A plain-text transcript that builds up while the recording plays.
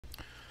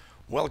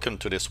Welcome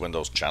to this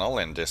Windows channel,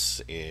 and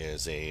this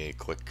is a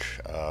quick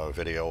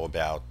video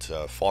about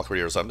Fall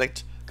Careers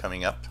Update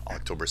coming up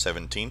October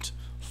 17th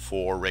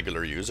for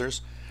regular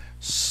users.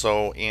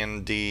 So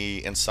in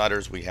the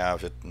Insiders we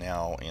have it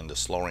now in the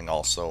slow ring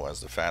also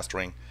as the fast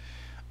ring.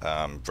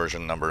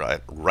 Version number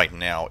right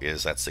now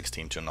is at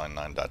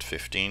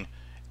 16.299.15.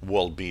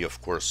 Will be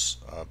of course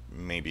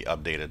maybe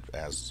updated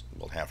as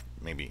we'll have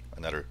maybe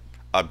another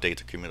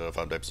update, a cumulative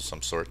update of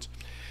some sort.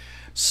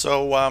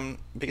 So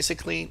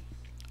basically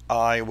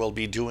I will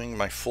be doing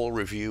my full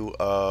review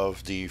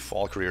of the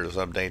Fall Careers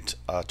Update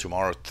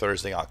tomorrow,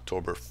 Thursday,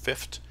 October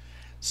 5th.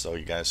 So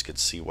you guys could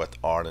see what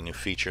are the new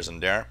features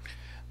in there.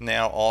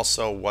 Now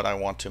also what I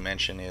want to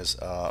mention is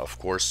of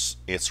course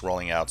it's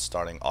rolling out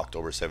starting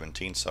October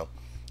 17th. So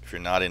if you're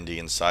not in the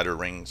insider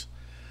rings,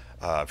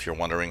 if you're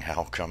wondering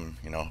how come,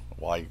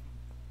 why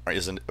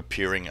isn't it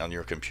appearing on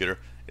your computer,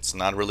 it's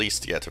not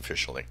released yet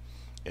officially.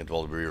 It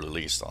will be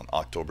released on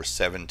October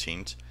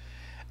 17th.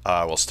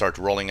 We'll start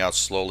rolling out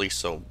slowly,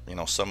 so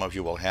some of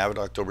you will have it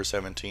October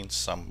 17th,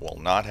 some will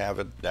not have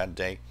it that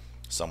day,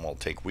 some will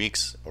take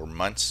weeks or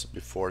months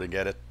before they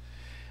get it,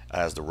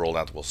 as the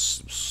rollout will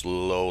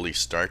slowly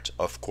start.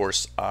 Of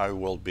course, I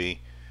will be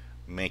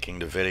making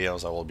the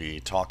videos, I will be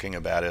talking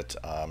about it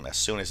as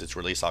soon as it's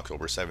released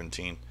October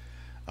 17th.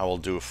 I will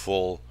do a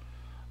full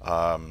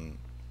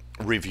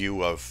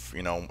review of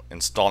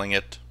installing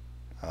it.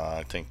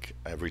 I think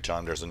every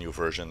time there's a new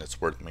version,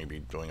 it's worth maybe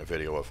doing a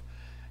video of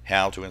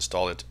how to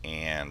install it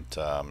and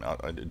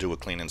do a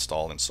clean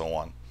install and so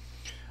on.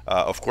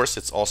 Of course,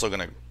 it's also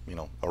going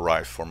to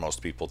arrive for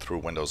most people through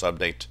Windows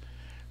Update.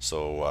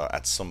 So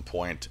at some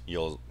point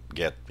you'll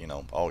get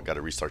oh, got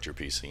to restart your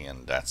PC,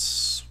 and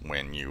that's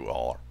when you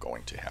are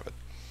going to have it.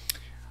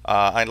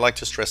 I'd like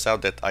to stress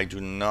out that I do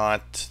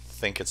not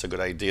think it's a good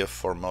idea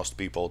for most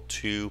people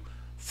to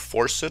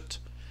force it.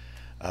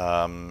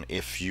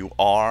 If you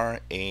are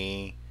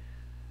a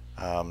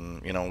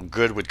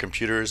good with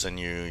computers and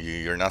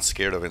you're not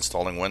scared of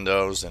installing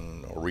Windows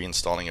and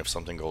reinstalling if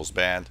something goes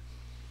bad,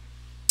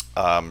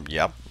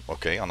 yeah,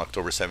 okay, on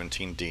October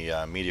 17th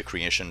the media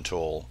creation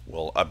tool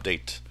will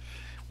update.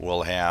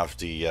 We'll have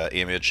the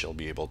image. You'll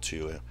be able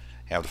to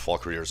have the Fall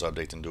Careers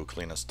Update and do a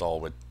clean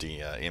install with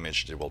the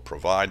image they will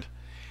provide.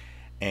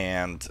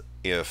 And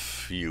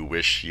if you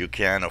wish, you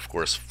can of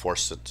course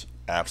force it,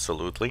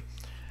 absolutely.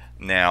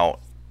 Now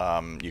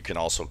you can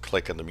also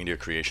click on the media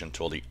creation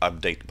tool, the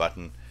update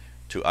button,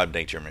 to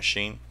update your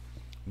machine.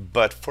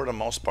 But for the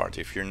most part,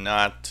 if you're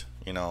not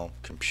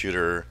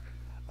computer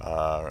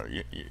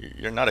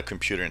you're not a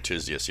computer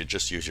enthusiast, you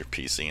just use your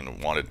PC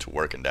and want it to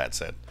work and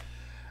that's it,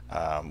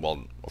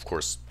 well, of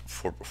course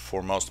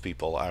for most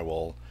people I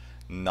will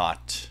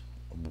not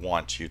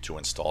want you to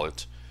install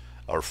it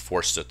or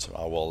force it.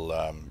 I will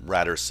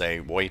rather say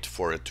wait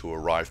for it to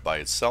arrive by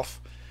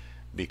itself,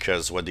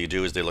 because what they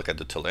do is they look at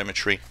the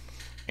telemetry,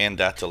 and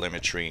that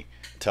telemetry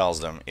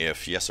tells them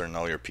if yes or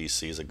no your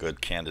PC is a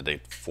good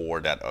candidate for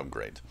that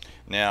upgrade.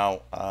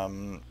 Now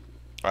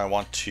I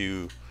want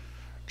to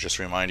just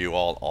remind you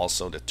all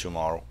also that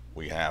tomorrow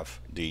we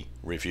have the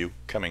review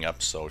coming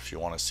up, so if you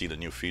want to see the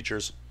new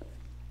features,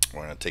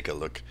 we're going to take a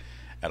look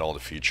at all the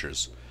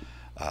features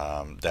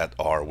that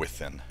are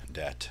within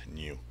that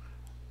new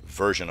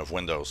version of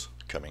Windows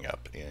coming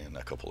up in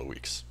a couple of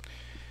weeks.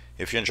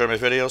 If you enjoy my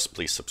videos,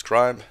 please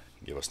subscribe,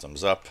 give us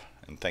thumbs up,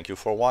 and thank you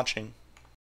for watching.